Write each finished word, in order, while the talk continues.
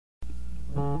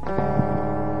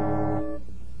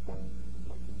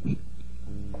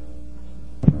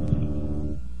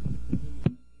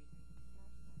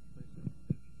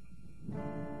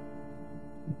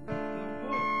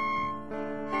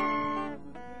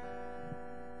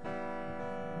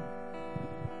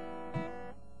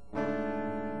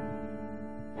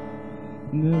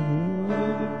Never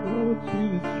wanted to go to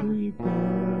the tree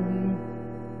farm.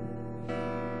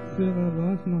 Said I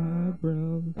lost my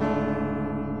eyebrows.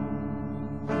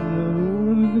 Never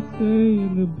wanted to stay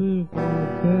in the big old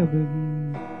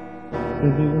cabin,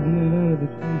 'cause it was made out of the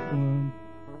tree farm.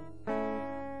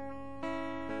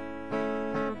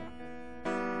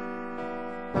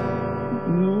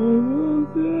 Those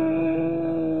days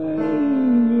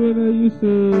when I used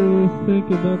to think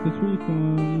about the tree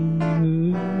farm,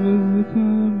 it was the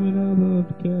time when I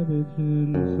loved cabbage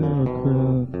and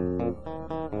sauerkraut.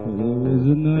 But it was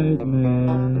a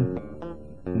nightmare,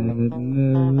 and it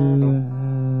never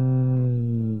happened.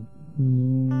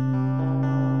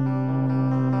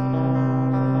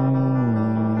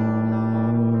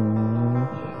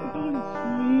 On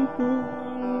Sleepaway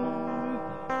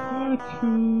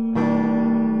cartoon,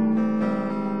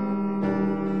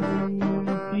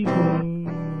 people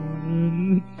in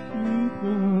the tree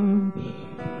farm,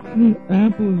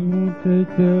 apples won't take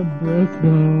their breath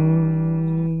long.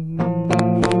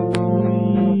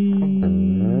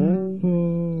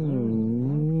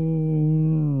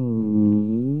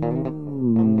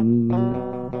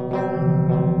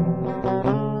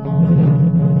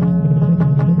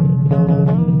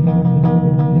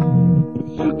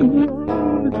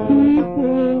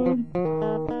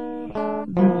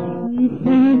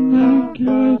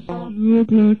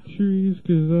 Look like trees,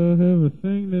 'cause I have a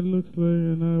thing that looks like,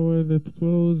 and I wear the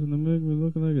clothes and they make me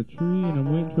look like a tree, and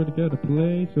I'm waiting for the guy to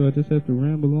play, so I just have to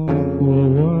ramble on for a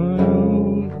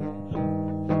while.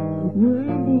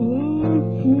 Ramble on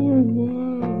for a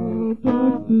while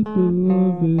past the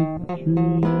beloved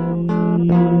tree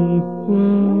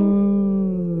farm.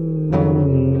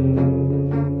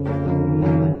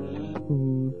 Oh,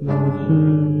 the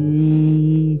tree